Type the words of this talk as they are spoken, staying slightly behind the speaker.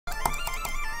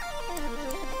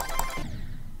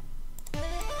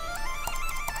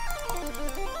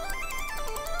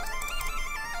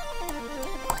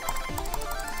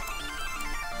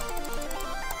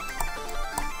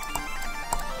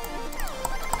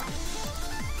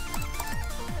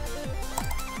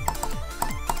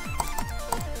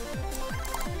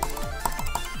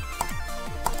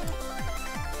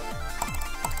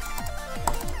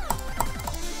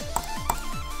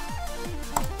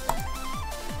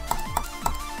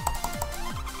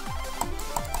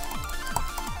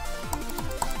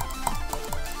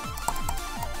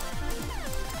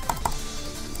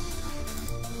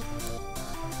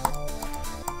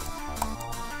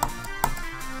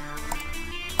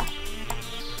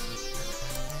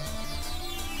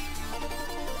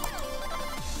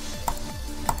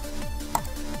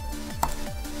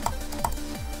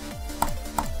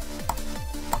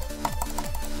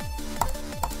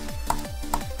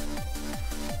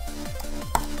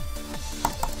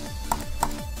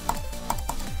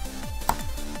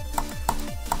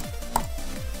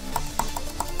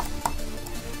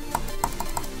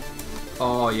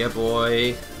Oh yeah,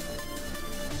 boy.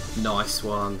 Nice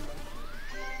one.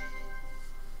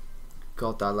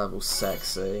 God, that level's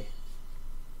sexy.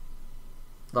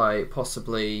 Like,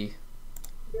 possibly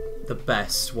the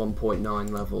best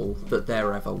 1.9 level that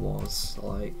there ever was.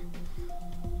 Like,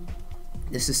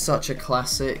 this is such a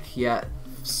classic, yet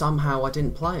somehow I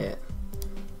didn't play it.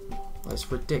 Like,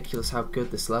 it's ridiculous how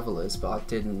good this level is, but I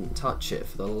didn't touch it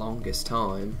for the longest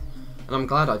time. And I'm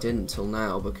glad I didn't till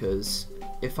now, because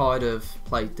if I'd have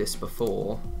played this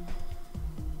before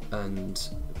and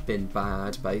been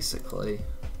bad, basically,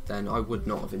 then I would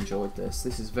not have enjoyed this.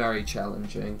 This is very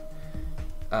challenging,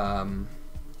 but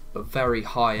very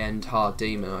high-end hard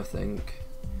demon, I think,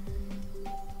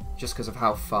 just because of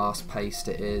how fast-paced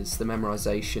it is, the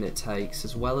memorization it takes,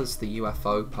 as well as the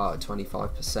UFO part at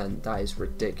 25%. That is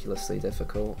ridiculously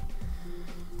difficult.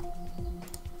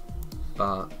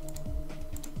 But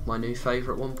my new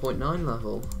favourite 1.9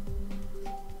 level.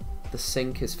 The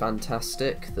sync is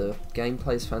fantastic, the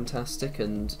gameplay is fantastic,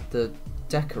 and the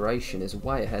decoration is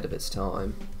way ahead of its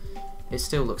time. It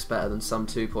still looks better than some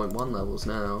 2.1 levels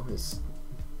now. It's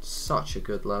such a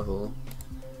good level.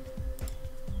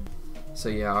 So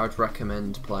yeah, I'd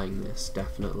recommend playing this,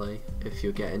 definitely, if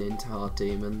you're getting into hard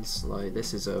demons. Like,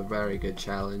 this is a very good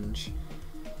challenge.